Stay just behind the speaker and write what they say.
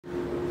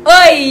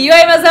Oi,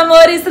 meus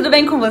amores, tudo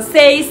bem com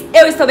vocês?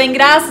 Eu estou bem,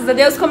 graças a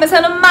Deus,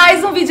 começando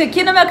mais um vídeo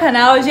aqui no meu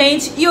canal,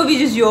 gente. E o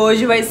vídeo de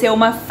hoje vai ser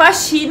uma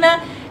faxina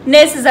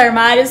nesses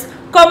armários.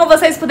 Como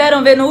vocês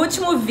puderam ver no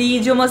último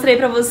vídeo, eu mostrei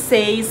pra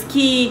vocês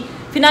que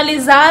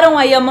finalizaram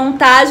aí a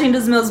montagem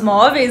dos meus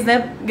móveis,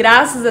 né?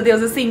 Graças a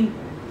Deus, assim,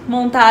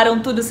 montaram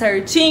tudo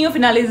certinho,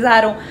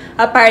 finalizaram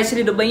a parte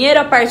ali do banheiro,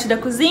 a parte da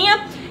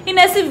cozinha. E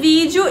nesse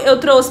vídeo eu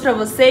trouxe pra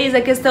vocês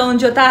a questão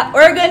de eu estar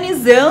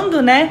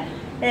organizando, né?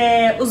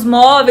 Os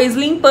móveis,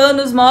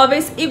 limpando os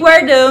móveis e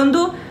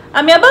guardando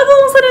a minha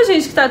bagunça, né,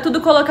 gente? Que tá tudo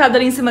colocado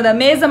ali em cima da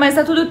mesa, mas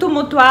tá tudo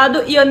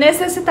tumultuado e eu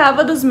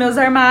necessitava dos meus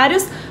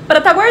armários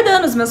para tá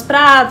guardando os meus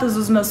pratos,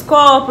 os meus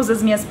copos,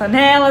 as minhas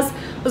panelas,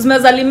 os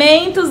meus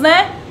alimentos,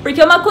 né?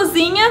 Porque uma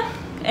cozinha,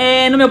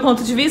 no meu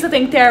ponto de vista,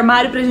 tem que ter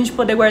armário pra gente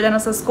poder guardar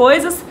nossas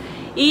coisas.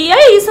 E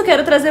é isso, eu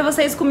quero trazer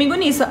vocês comigo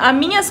nisso. As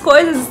minhas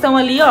coisas estão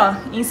ali, ó,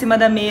 em cima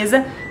da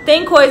mesa.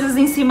 Tem coisas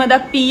em cima da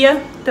pia,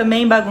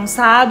 também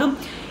bagunçado.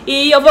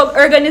 E eu vou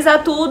organizar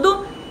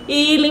tudo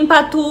e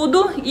limpar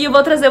tudo e eu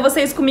vou trazer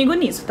vocês comigo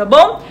nisso, tá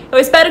bom? Eu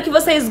espero que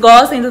vocês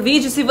gostem do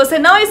vídeo. Se você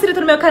não é inscrito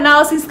no meu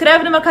canal, se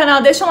inscreve no meu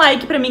canal, deixa um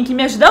like pra mim que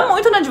me ajuda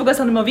muito na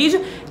divulgação do meu vídeo.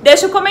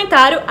 Deixa um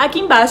comentário aqui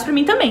embaixo pra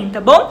mim também,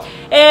 tá bom?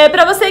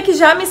 Pra você que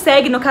já me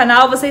segue no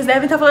canal, vocês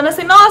devem estar falando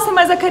assim: nossa,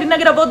 mas a Carina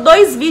gravou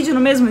 2 vídeos no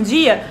mesmo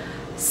dia?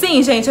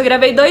 Sim, gente, eu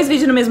gravei 2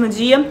 vídeos no mesmo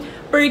dia,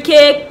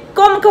 porque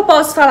como que eu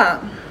posso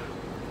falar?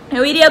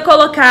 Eu iria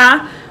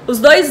colocar os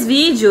dois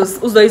vídeos,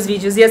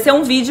 ia ser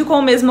um vídeo com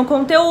o mesmo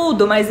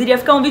conteúdo, mas iria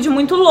ficar um vídeo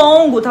muito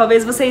longo,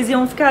 talvez vocês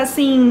iam ficar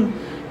assim,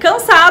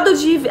 cansados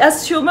de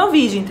assistir o meu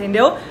vídeo,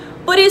 entendeu?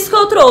 Por isso que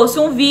eu trouxe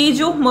um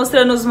vídeo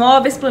mostrando os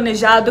móveis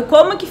planejado,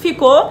 como que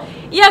ficou,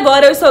 e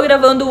agora eu estou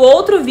gravando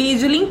outro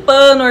vídeo,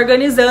 limpando,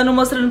 organizando,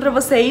 mostrando pra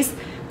vocês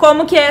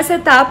como que é essa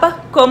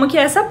etapa, como que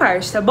é essa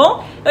parte, tá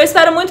bom? Eu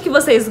espero muito que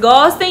vocês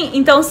gostem,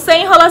 então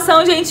sem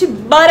enrolação, gente,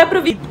 bora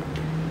pro vídeo!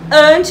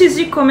 Antes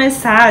de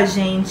começar,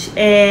 gente,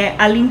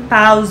 a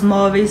limpar os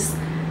móveis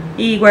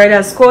e guardar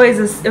as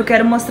coisas, eu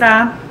quero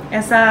mostrar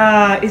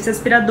esse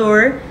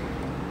aspirador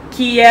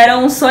que era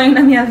um sonho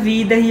na minha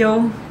vida e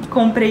eu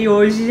comprei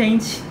hoje,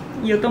 gente.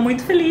 E eu tô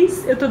muito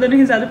feliz, eu tô dando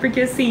risada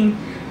porque, assim,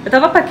 eu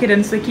tava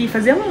paquerando isso aqui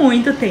fazia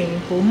muito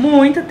tempo,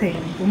 muito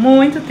tempo,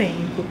 muito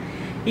tempo.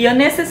 E eu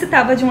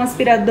necessitava de um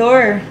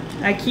aspirador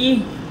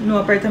aqui no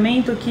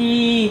apartamento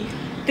que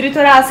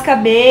triturasse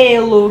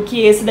cabelo,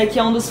 que esse daqui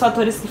é um dos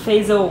fatores que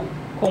fez eu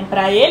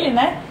comprar ele,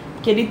 né?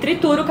 Que ele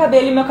tritura o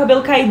cabelo e meu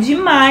cabelo cai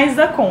demais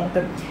da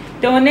conta.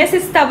 Então eu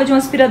necessitava de um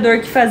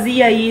aspirador que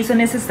fazia isso, eu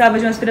necessitava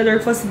de um aspirador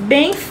que fosse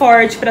bem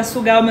forte pra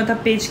sugar o meu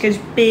tapete, que é de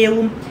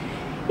pelo.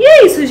 E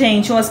é isso,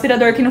 gente, um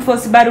aspirador que não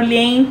fosse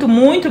barulhento,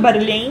 muito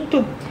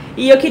barulhento.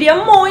 E eu queria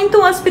muito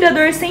um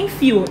aspirador sem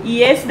fio.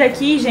 E esse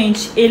daqui,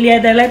 gente, ele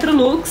é da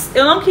Electrolux.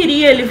 Eu não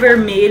queria ele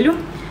vermelho,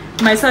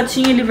 mas só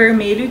tinha ele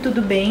vermelho e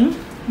tudo bem.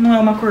 Não é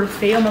uma cor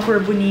feia, é uma cor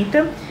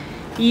bonita.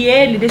 E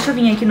ele, deixa eu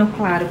vir aqui no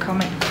claro,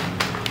 calma aí,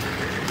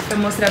 pra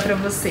mostrar pra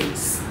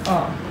vocês.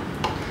 Ó,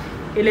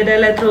 ele é da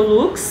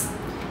Electrolux.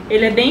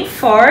 Ele é bem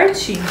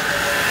forte.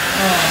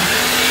 Ó,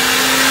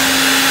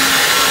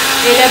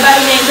 ele é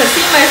barulhento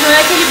assim, mas não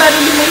é aquele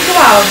barulho muito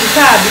alto,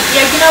 sabe? E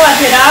aqui na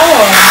lateral,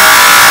 ó,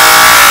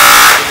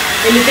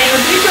 ele tem o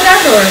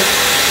triturador.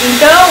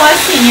 Então,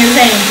 assim,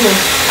 exemplo,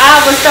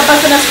 você tá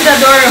passando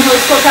aspirador,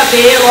 roscou o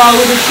cabelo, algo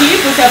do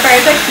tipo, você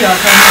aperta aqui, ó,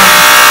 tá?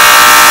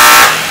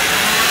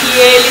 E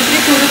ele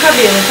tritura o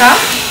cabelo, tá?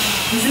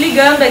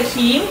 Desligando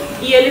aqui,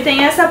 e ele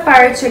tem essa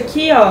parte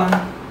aqui, ó.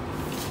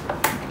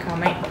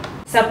 Calma aí.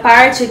 Essa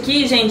parte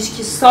aqui, gente,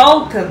 que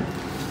solta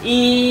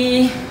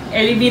e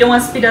ele vira um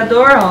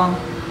aspirador, ó.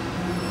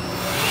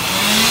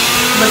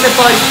 Você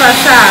pode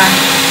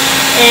passar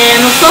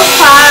no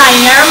sofá,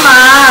 em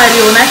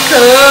armário, na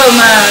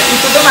cama e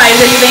tudo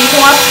mais. Ele vem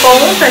com a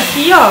ponta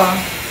aqui, ó.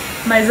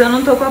 Mas eu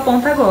não tô com a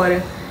ponta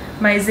agora.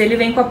 Mas ele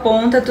vem com a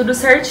ponta tudo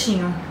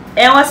certinho.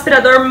 É um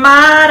aspirador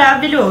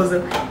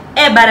maravilhoso.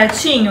 É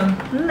baratinho?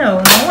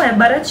 Não, não é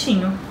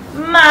baratinho.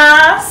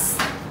 Mas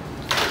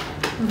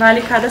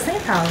vale cada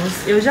centavo.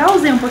 Eu já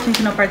usei um pouquinho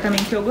aqui no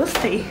apartamento e eu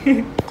gostei.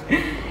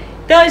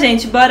 Então,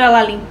 gente, bora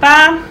lá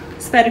limpar.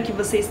 Espero que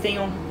vocês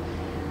tenham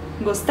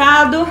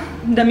gostado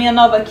da minha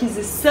nova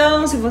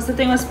aquisição. Se você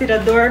tem um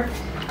aspirador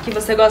que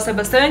você gosta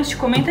bastante,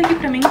 comenta aqui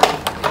pra mim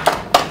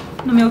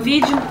no meu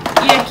vídeo.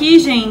 E aqui,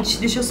 gente,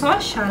 deixa eu só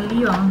achar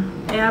ali,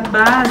 ó, é a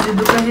base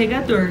do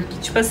carregador, que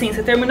tipo assim,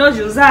 você terminou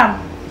de usar,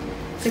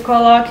 você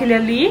coloca ele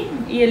ali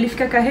e ele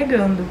fica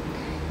carregando,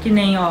 que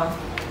nem, ó,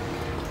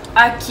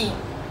 aqui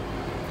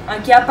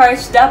é a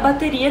parte da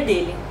bateria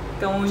dele.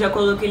 Então eu já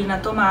coloquei ele na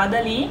tomada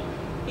ali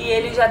e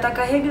ele já tá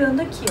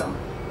carregando aqui, ó.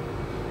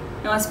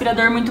 É um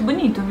aspirador muito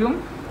bonito, viu?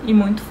 E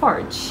muito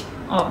forte.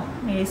 Ó,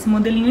 é esse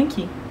modelinho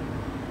aqui.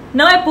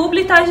 Não é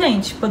publi, tá,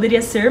 gente?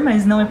 Poderia ser,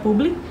 mas não é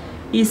publi.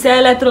 E se a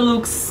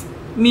Electrolux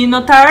me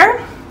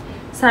notar,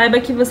 saiba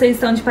que vocês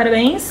estão de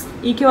parabéns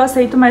e que eu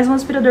aceito mais um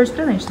aspirador de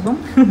presente, tá bom?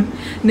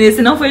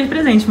 Nesse não foi de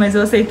presente, mas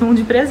eu aceito um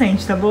de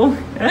presente, tá bom?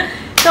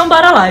 Então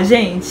bora lá,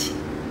 gente!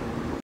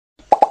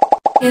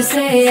 Eu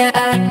sei,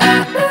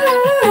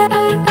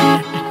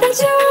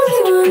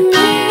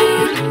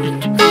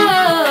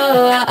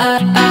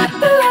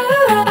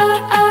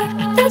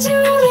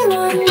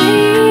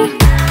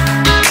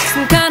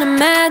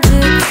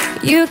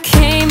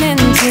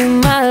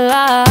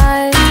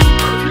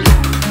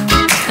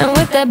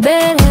 that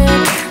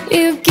bedhead,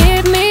 you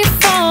give me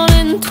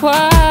falling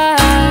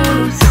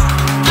twice.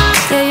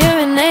 Yeah,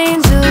 you're an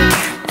angel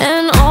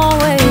and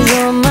always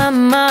on my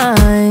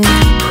mind.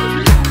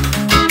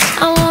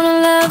 I wanna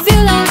love you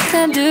like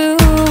I do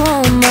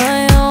on my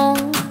own.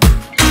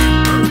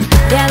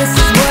 Yeah, this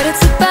is what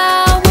it's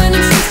about when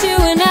it's just you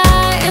and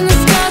I, and the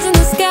stars in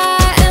the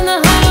sky and the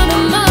heart on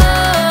the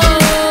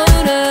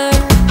motor.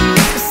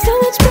 It's so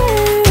much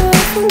better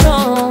if I'm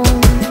gone.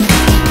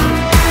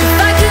 If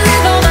I could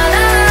live all my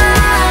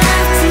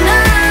life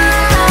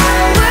tonight,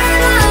 we're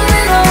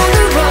loving on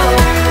the road,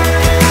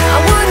 I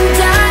wouldn't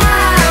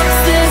die, 'cause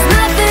there's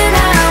nothing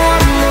I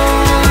want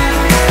more.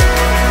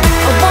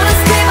 I wanna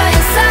stay by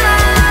your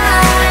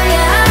side,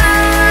 yeah,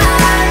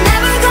 I'm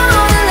never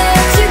gonna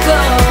let you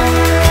go.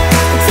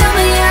 Tell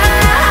me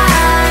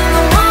I'm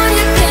the one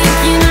you're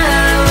thinking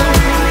of.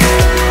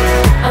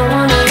 I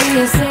wanna hear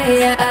you say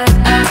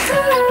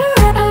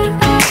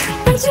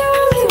that you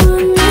only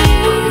want me.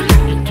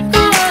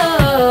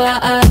 Oh,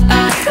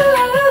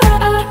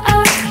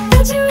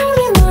 that you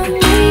only want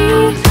me.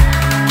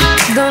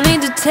 Don't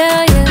need to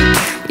tell you,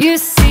 you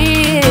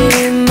see it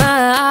in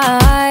my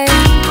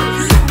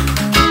eyes.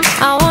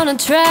 I wanna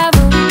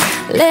travel,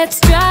 let's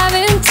drive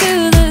into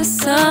the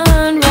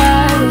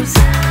sunrise.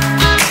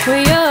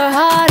 Where your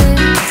heart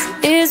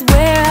is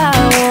where I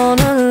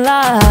wanna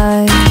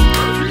lie.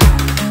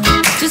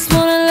 Just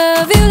wanna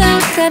love you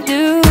like I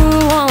do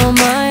on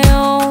my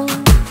own.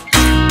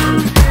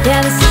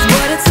 Yeah, this is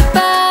what it's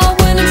about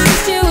when it's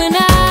just you and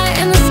I,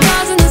 and the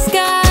stars in the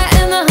sky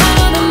and the heart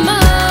on the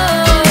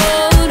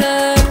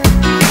motor.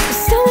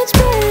 It's so much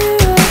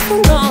better if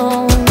I'm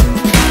gone.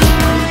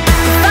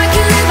 If I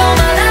could live all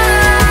my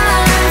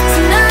life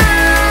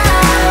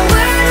tonight,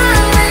 we're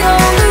loving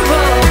on the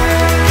road,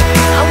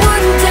 I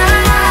wouldn't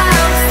die,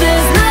 'cause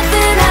there's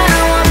nothing I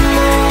want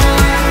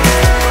more.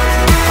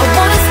 I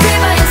wanna stay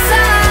by your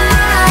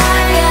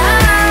side, yeah,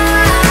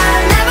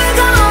 I'm never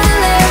gonna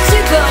let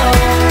you go.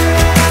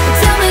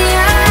 Tell me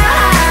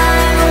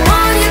I'm the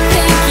one you're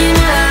thinking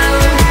of.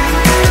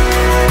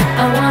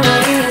 I wanna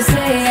hear you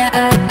say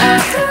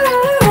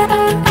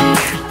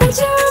that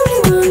you only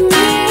want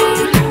me.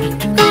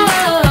 Oh,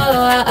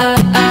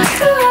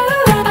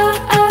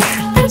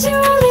 that you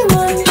only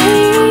want me.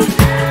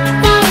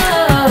 Oh,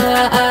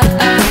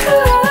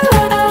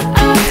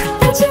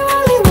 that you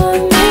only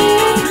want me.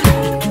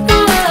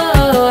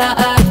 Oh,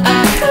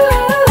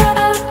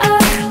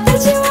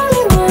 that you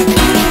only want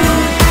me.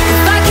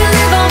 If I could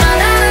live all my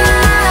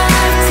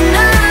life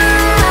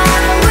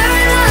tonight, we're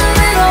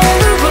loving on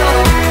the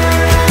road,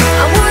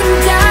 I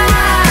wouldn't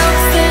die,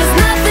 'cause there's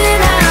nothing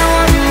I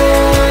want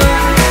more.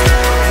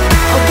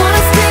 I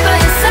wanna stay by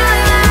your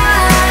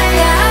side,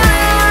 yeah,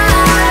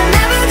 I'm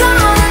never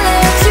gonna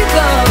let you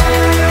go.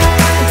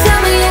 Tell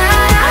me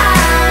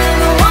I'm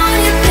the one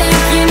you're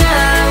thinking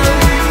of.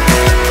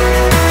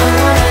 I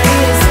wanna hear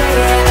you say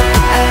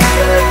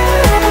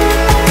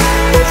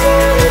that you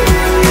only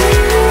want me.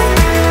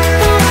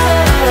 Oh,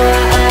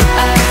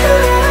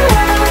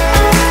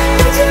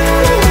 that you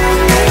only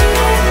want me.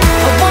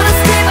 I wanna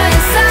stay by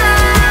your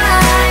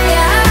side,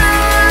 yeah,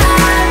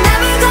 I'm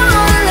never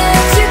gonna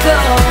let you go.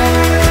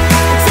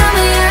 Tell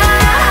me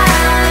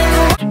I'm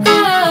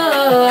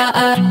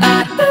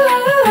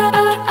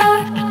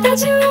that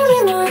you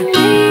only want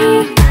me.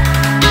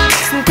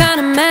 Some kind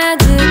of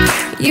magic,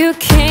 you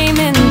came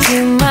into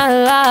my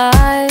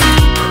life,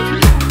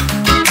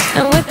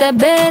 and with that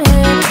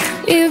bedhead,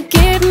 you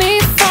give me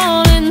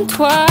falling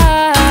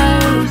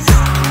twice.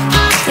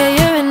 Yeah,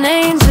 you're an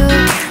angel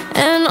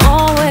and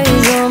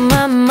always on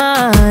my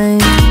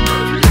mind.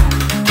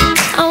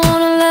 I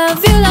wanna love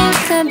you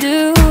like I do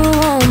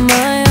on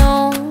my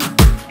own.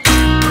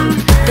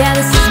 Yeah,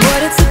 this is what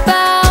it's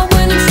about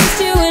when it's just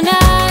you and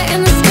I,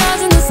 and the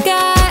stars in the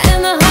sky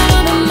and the heart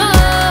on the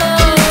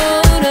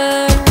motor.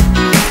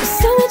 It's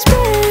so much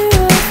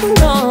better if I'm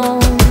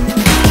gone.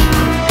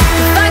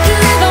 If I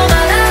could live all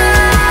my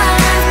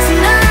life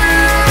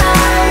tonight,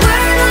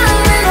 we're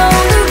loving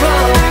on the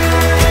road,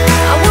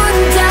 I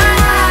wouldn't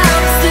die,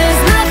 'cause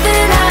there's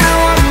nothing I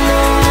want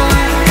more.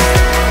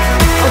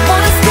 I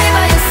wanna stay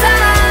by your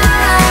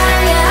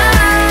side, yeah,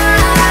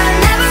 I'm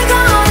never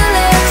gonna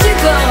let you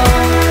go.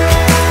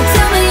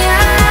 Tell me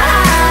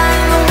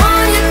I'm the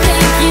one you're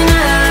thinking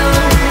of.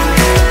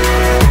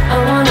 I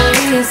wanna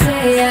hear you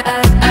say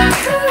that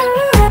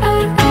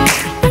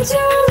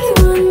you only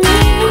want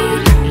me.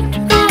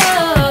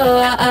 Oh,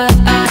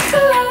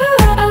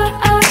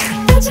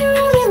 that you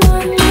only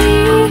want me.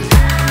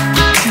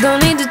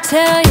 Don't need to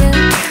tell you,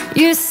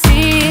 you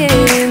see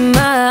it in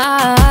my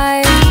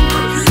eyes.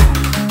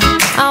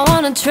 I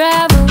wanna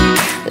travel,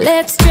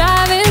 let's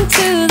drive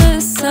into the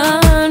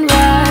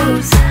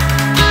sunrise.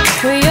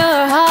 Where your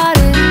heart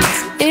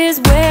is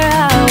where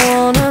I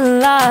wanna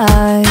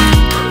lie.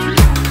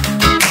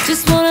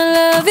 Just wanna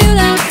love you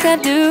like I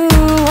do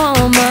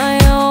on my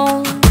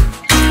own.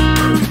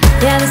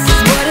 Yeah, this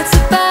is what it's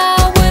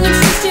about when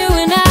it's just you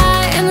and I,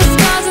 and the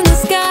stars in the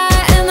sky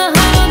and the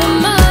heart on the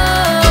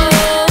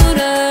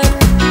motor.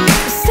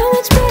 It's so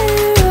much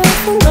better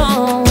if I'm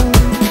gone.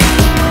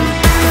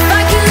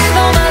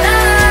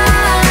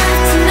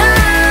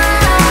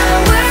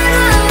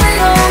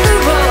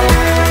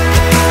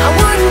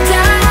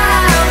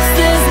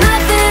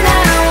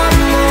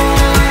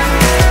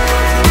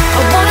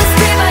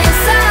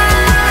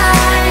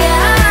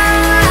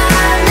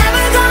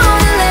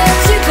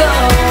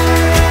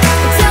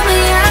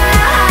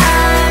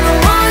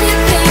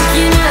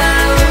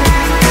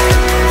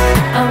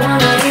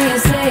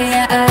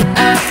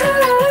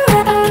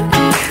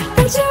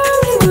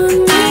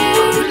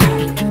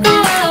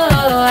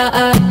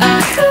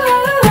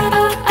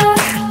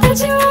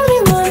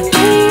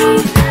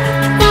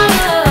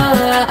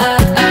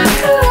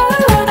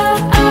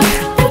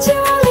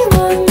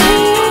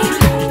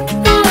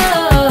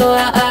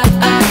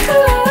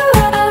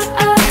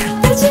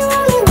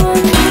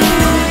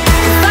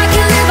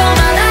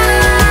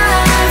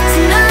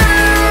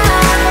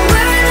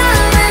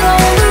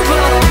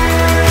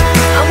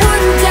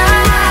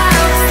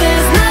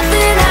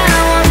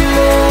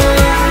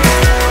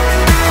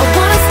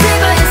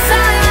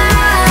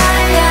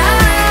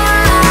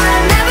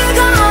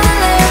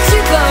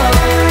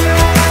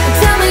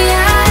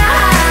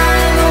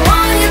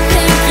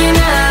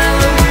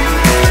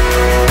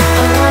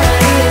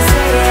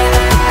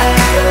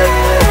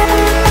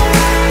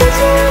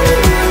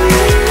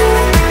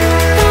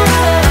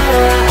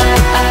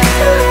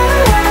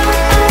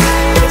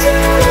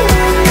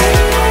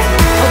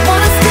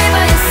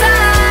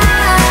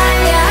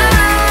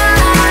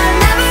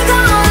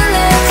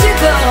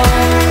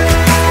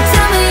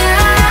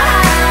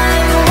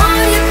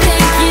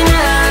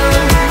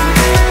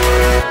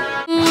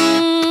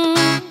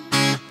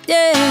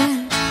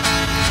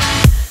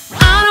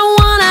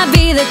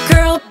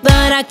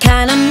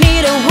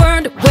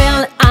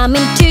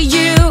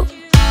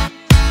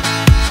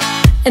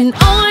 And oh,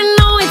 I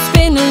know it's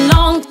been a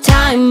long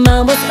time.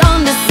 I was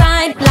on the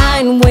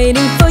sideline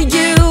waiting for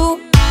you.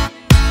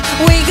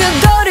 We could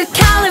go to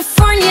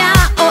California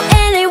or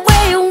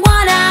anywhere you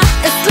wanna.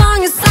 As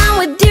long as I'm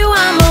with you,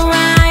 I'm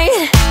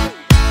alright.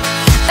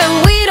 And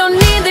we don't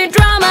need the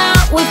drama.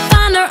 We'll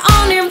find our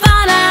own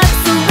nirvana.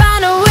 So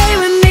run away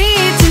with me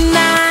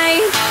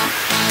tonight.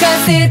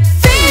 'Cause it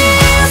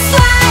feels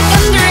like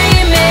I'm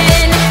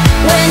dreaming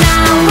when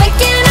I'm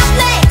waking up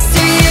next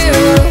to you.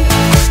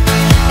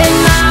 And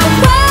my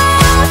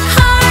wild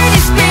heart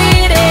is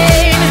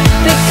beating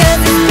because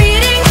it's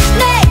beating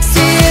next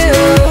to you.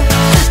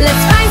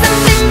 Let's find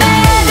something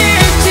better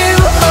to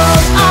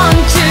hold on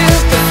to,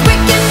 'cause we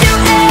can do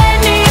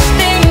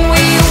anything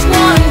we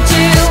want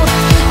to.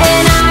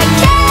 And I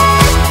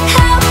can't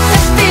help the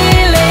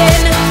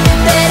feeling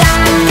that I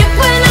get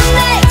when I'm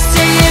next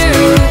to you.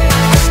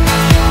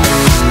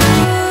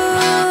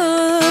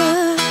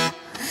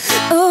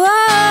 Ooh,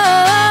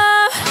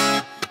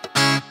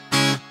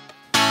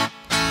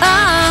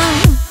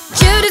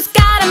 you just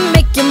gotta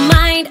make your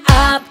mind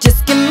up.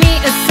 Just give me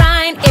a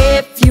sign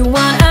if you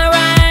want a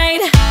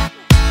ride.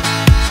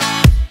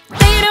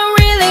 They don't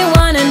really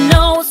wanna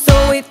know, so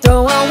we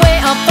throw away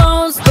our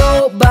phones,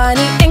 go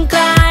Bonnie and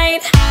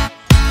Clyde.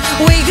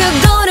 We could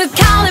go to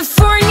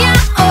California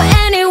or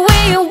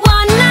anywhere you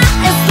wanna.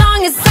 As long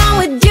as I'm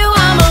with you,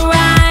 I'm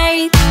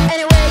alright.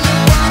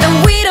 And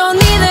we don't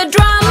need the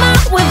drama.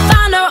 We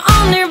found our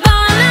own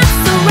nirvana.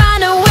 So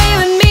run away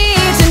with me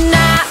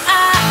tonight.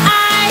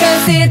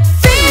 'Cause it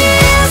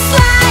feels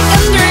like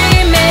I'm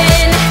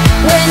dreaming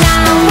when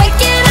I'm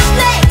waking up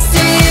next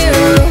to you.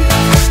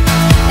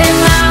 And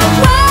my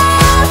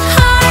wild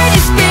heart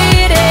is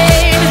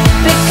beating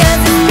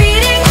because it's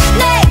beating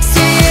next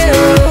to you.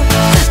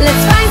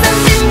 Let's find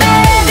something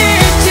better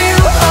to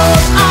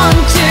hold on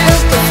to,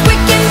 'cause we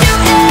can do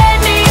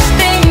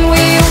anything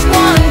we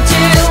want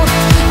to.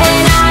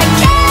 And I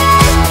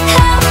can't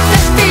help the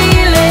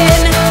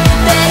feeling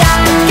that I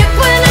get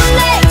when I'm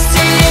next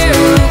to you.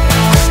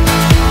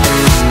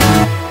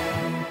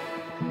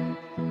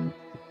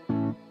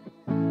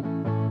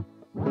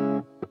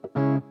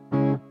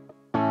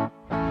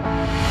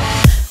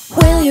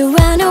 Will you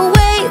run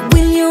away?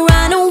 Will you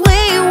run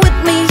away with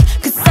me?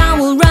 'Cause I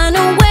will run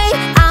away.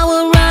 I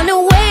will run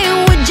away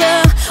with you.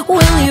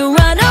 Will you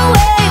run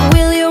away?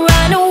 Will you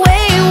run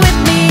away with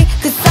me?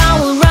 'Cause I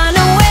will run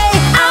away.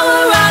 I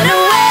will run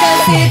away.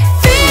 'Cause it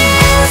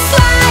feels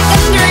like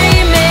I'm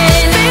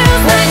dreaming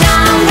when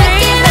I'm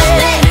waking up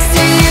next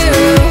to you.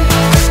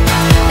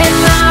 And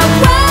my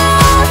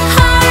wild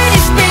heart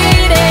is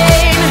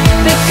beating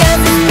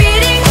because it's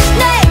beating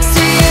next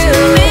to you.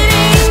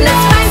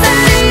 Let's find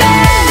something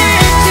better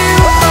to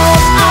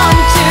hold on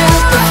to,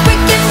 'cause we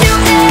can do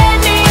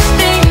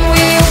anything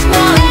we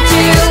want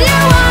to.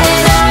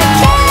 And I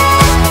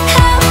can't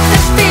help the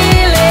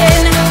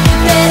feeling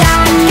that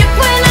I get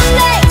when I'm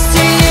next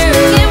to you.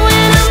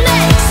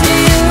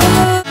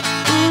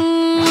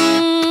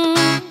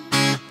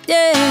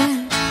 Yeah.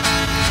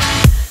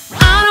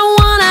 I don't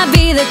wanna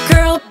be the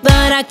girl,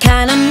 but I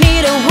kinda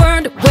need a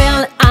word.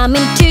 Well, I'm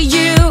into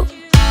you.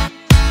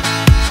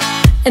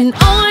 And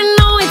oh, I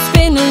know it's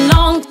been a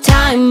long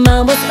time.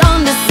 I was on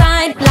the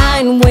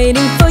sideline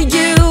waiting for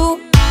you.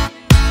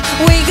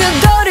 We could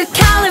go to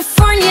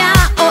California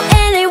or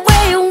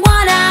anywhere you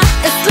wanna.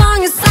 As long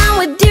as I'm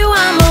with you,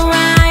 I'm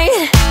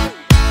alright.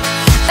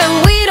 And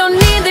we don't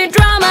need the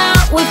drama.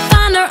 We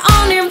find our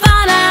own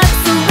nirvana.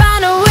 So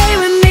run away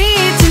with me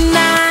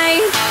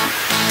tonight.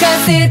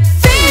 'Cause it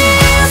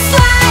feels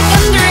like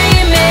I'm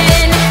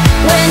dreaming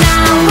when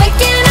I'm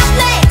waking up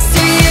next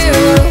to you.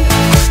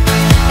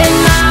 And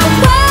my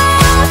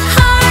wild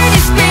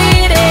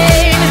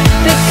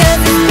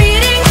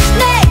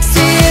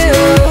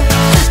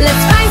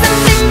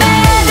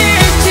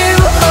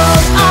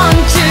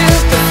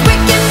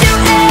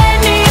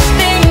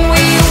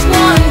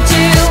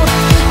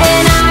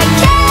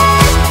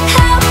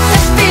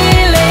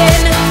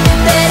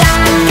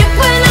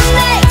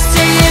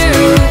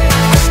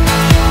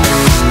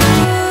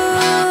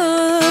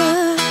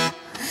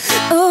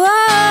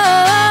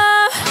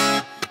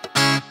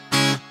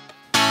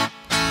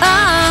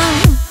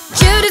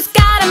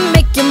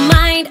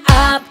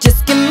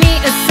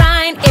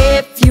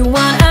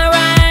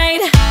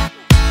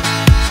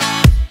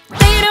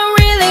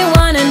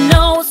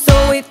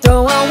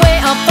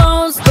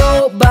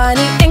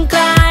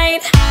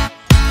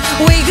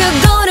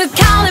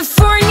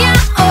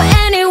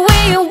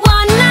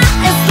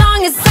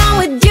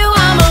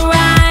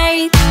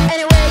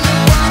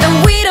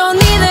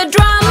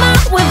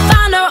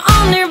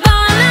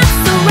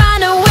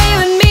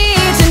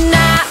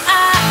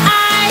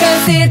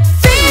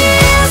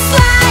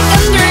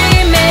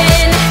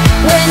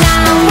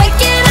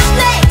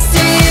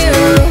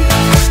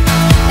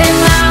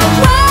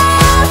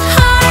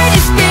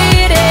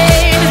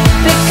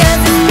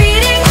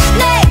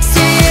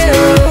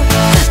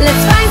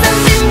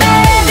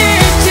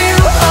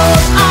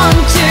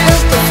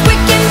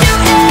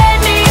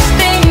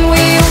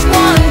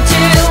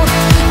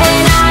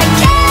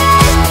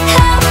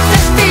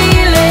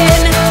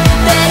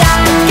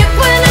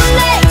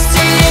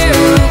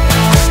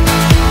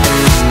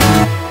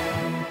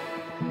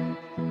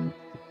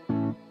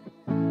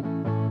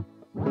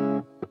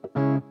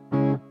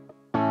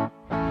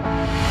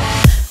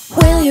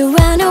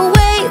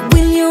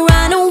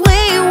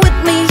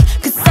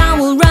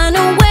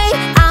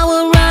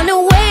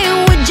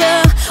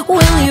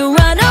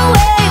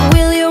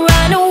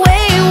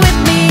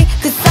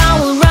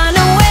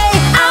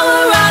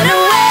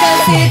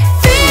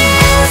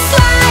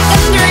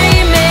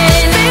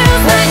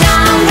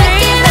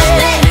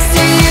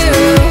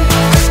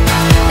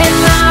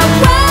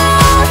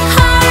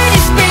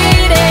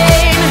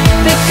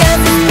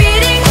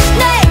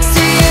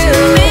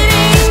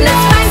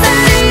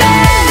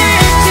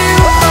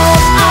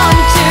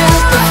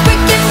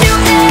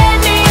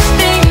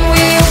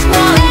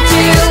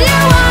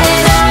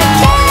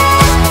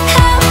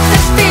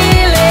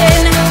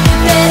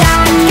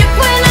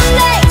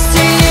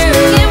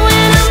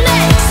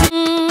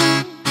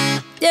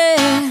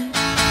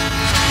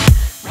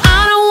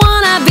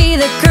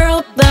the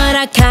girl, but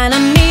I kinda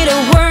need a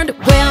word.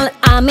 Well,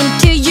 I'm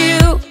into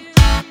you,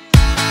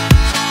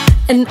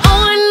 and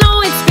all I know,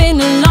 it's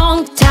been a long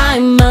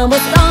time. I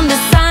was on the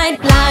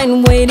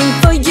sideline waiting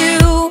for you.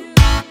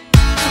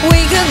 We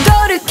could go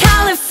to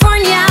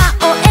California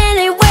or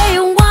anywhere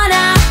you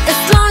wanna. As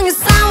long as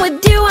I'm with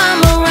you,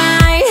 I'm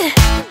alright.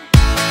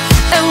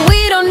 And we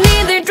don't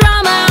need the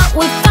drama,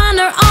 we'll find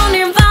our own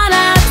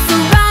nirvana. So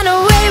run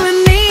away with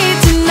me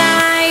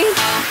tonight,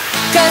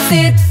 'cause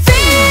it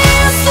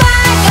feels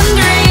like I'm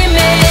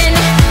dreaming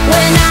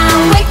when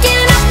I'm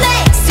waking up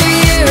next to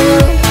you.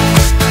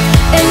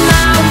 And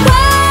my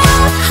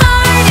wild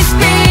heart is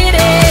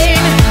beating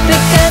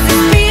because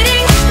it's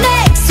beating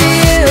next to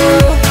you.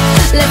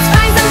 Let's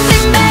find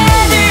something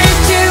better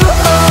to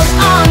hold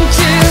on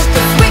to,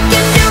 'cause we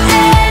can do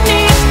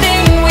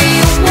anything we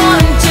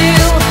want to.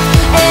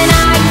 And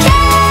I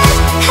can't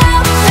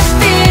help the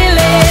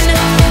feeling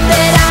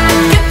that I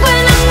get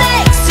when I'm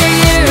next to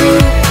you.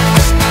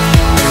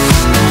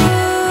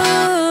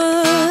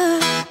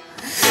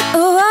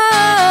 Ooh,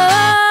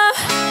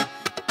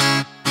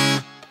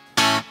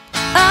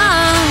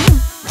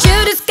 you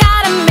just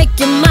gotta make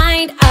your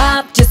mind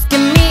up. Just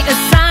give me a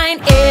sign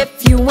if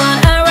you want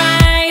a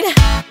ride.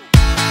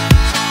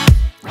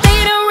 They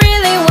don't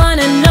really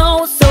wanna know,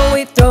 so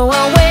we throw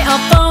away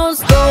our phones,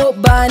 go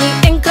Bonnie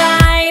and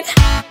Clyde.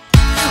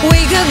 We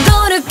could go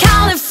to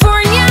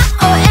California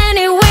or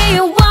anywhere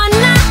you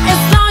wanna.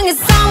 As long as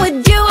I'm with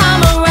you,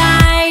 I'm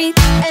alright.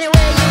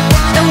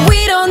 And we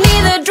don't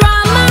need the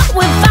drama,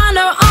 we'll find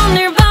our own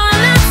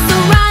nirvana. So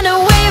run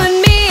away with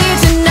me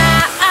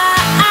tonight,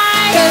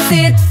 'cause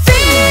it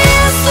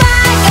feels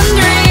like I'm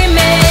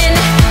dreaming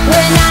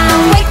when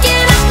I'm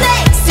waking up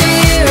next to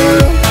you.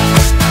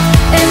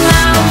 And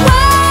my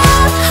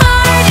wild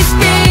heart is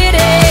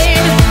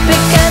beating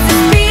because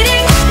it's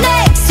beating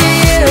next to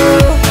you.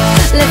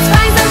 Let's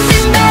find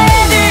something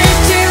better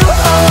to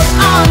hold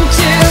on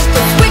to,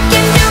 'cause we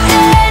can do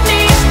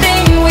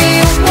anything we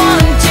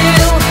want to.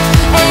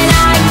 And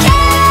I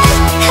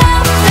can't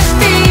help the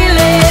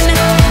feeling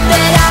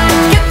that I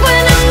get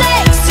when I'm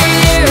next to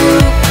you.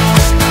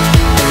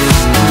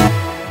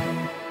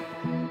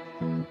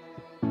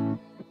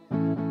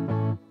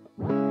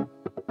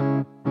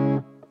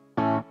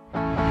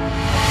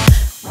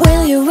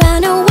 Will you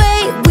run away?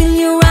 Will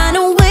you run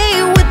away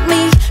with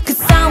me?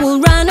 'Cause I will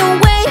run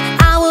away,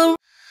 I will.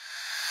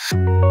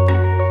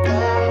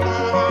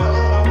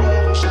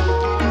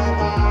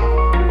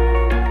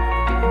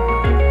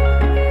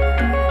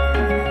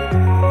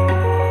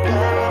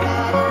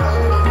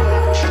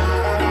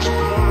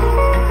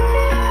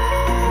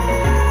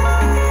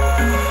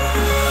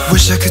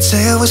 Wish I could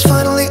say I was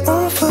finally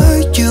over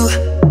you,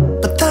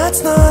 but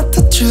that's not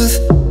the truth.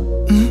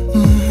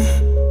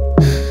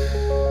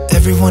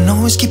 Everyone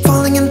always keep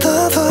falling in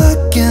love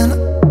again.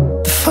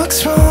 The fuck's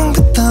wrong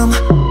with them?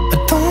 I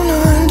don't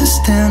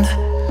understand.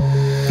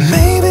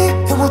 Maybe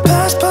it will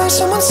pass by,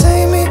 someone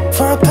save me.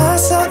 Before I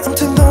pass out, I'm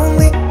too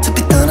lonely to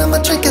be done. I'ma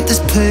drink at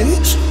this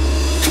place.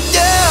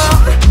 Yeah.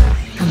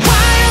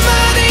 Why am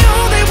I the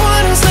only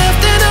one who's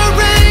left in the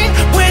rain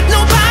with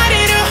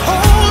nobody to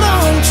hold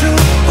on to?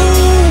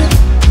 Ooh.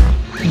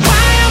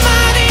 Why am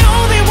I the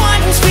only one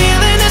who's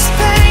feeling this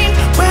pain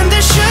when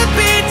there should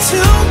be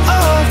two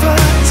of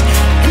us?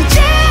 And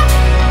yeah,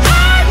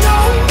 I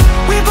know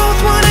we both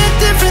wanted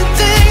different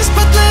things,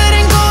 but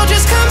letting go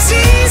just comes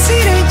easy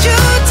to you,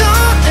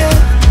 don't it?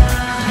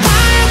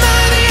 Why am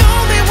I the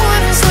only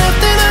one who's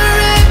left in the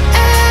rain?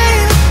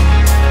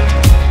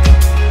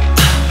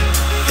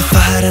 If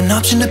I had an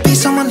option to be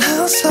someone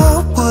else, I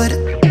would,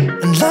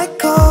 and let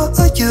go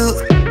of you.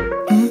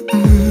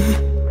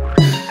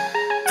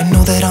 I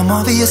know that I'm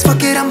obvious,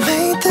 fuck it, I'm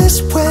made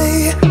this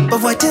way. But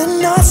why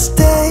didn't I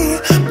stay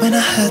when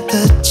I had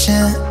the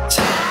chance?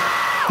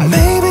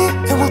 Maybe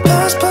it will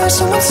pass by,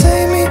 someone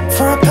save me.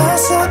 Before I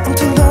pass out, I'm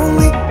too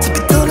lonely to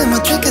be done. I'ma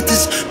drink at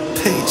this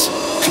pace.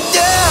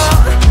 Yeah.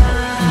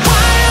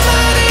 Why am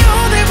I the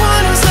only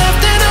one who's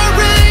left in the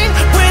rain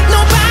with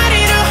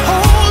nobody to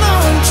hold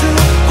on to?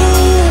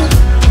 Ooh.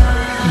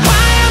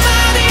 Why am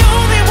I the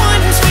only one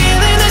who's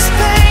feeling this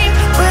pain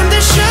when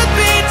there should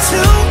be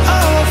two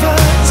of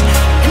us?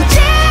 And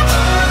yeah,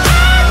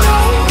 I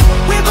know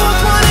we both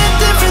wanted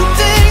different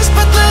things,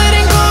 but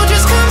letting go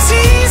just comes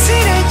easy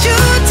to you,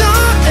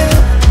 don't it?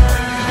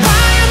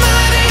 Why am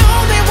I the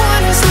only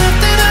one who's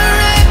left in the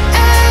rain?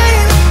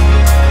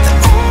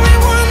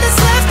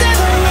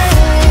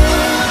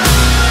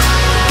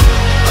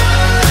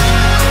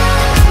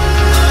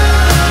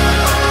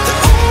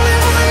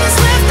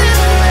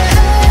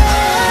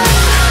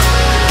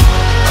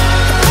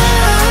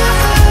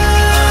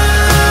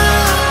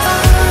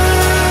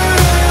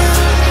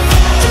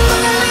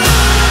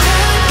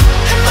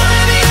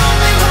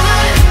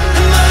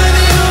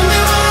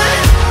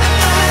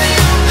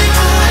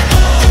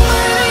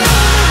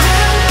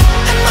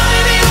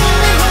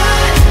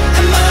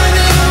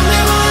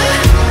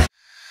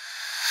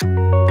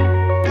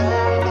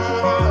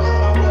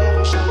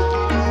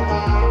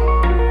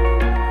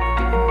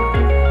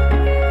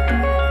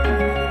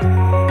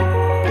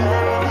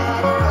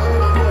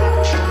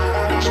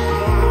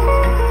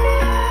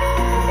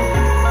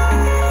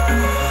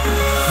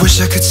 Wish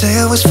I could say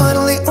I was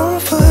finally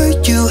over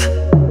you,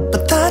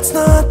 but that's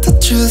not the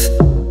truth.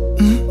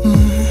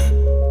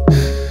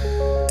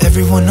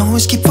 Everyone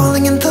always keep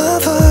falling in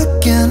love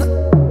again.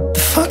 The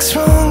fuck's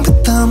wrong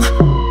with them?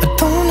 I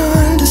don't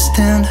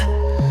understand.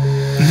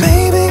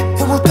 Maybe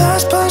it will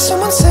pass by,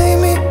 someone save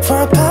me.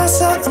 Before I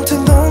pass out, I'm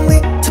too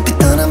lonely to be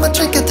done. I'ma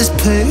drink at this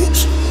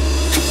page.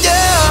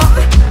 Yeah.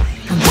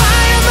 Why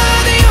am I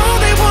the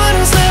only one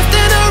who's left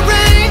in the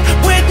rain,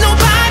 with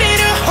nobody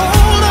to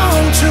hold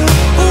on to?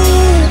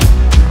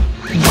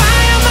 Why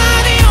am I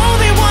the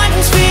only one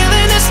who's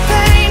feeling this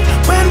pain,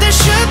 when there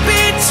should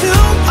be two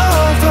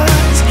of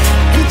us?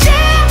 And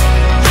yeah,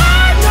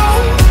 I know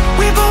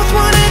we both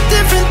wanted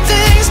different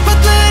things, but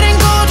letting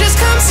go just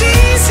comes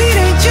easy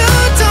to you,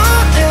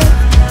 don't it?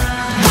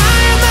 Why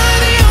am I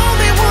the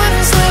only one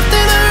who's left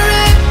in the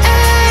rain?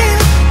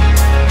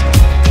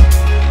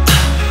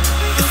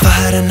 If I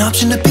had an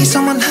option to be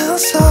someone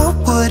else, I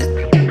would,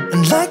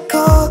 and let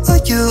go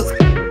of you.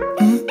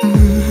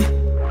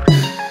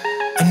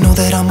 I know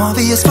that I'm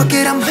obvious, fuck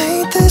it, I'm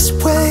made this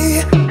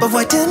way, but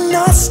why didn't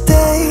I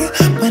stay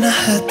when I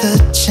had the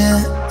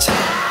chance?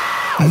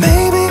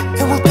 Maybe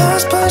it will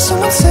pass by,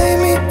 someone save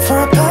me. Before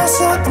I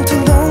pass out, I'm too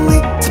lonely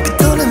to be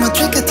done. I'ma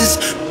drink at this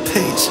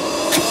page.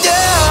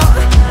 Yeah.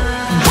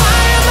 Why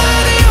am I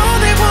the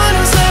only one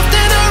who's left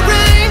in the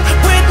rain,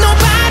 with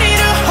nobody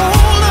to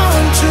hold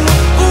on to?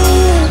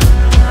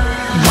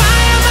 Why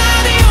am I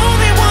the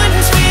only one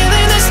who's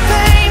feeling this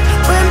pain,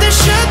 when there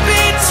should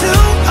be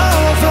two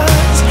of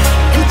us?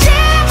 And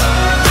yeah,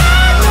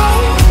 I know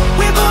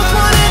we both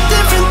wanted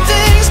different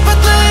things, but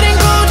letting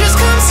go just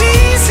comes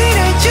easy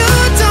to you,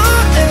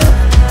 don't it?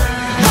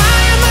 Why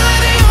am I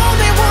the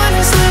only one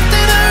who's left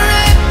in the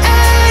rain?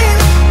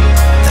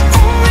 The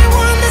only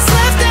one that's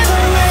left in the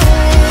rain.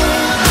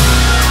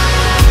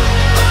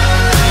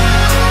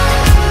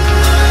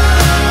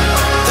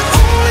 The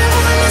only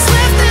one that's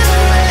left in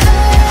the rain.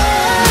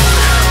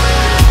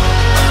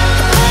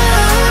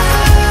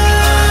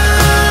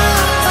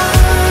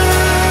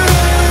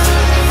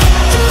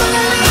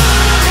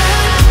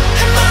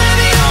 Am I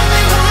the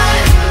only one?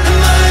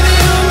 Am I the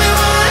only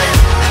one?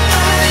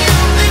 Am I the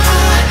only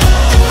one?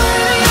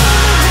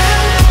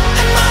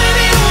 Am I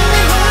the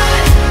only one?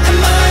 Am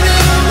I the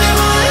only one? Am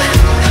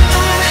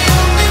I the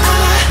only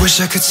one? Wish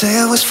I could say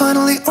I was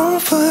finally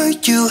over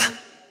you,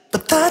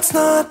 but that's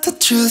not the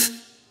truth.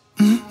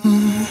 Why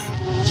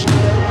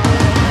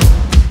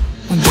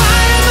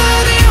am I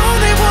the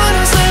only one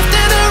who's left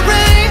in the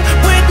rain,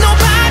 with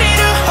nobody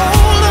to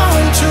hold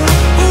on to?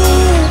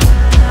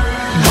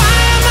 Why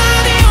am I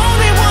the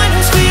only one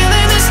who's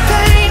feeling this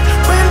pain,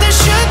 when there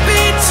should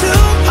be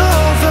two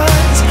of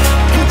us?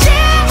 And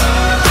yeah,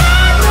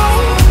 I know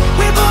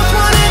we both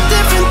wanted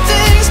different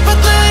things, but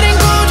letting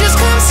go just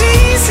comes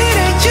easy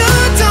to you,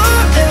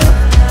 don't it?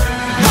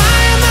 Why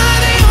am I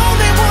the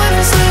only one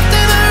who's left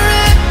in the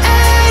rain?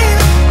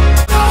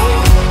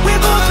 We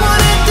both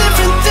wanted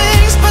different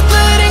things, but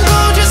letting go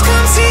just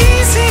comes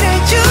easy to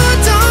you,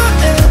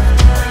 don't it?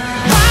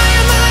 Why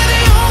am I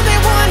the only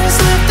one who's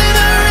left in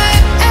the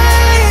rain?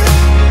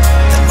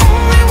 The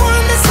only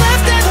one that's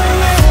left in the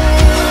rain.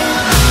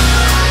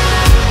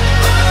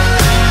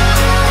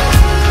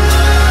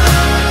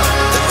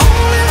 The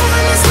only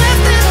one that's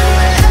left in the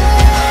rain.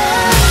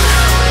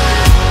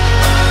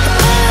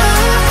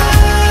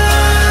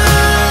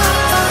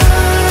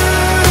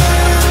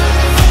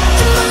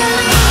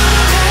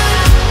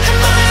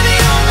 Am I the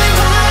only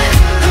one?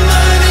 Am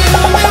I the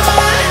only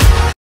one?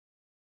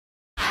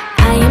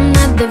 I am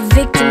not the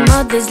victim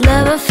of this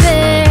love affair.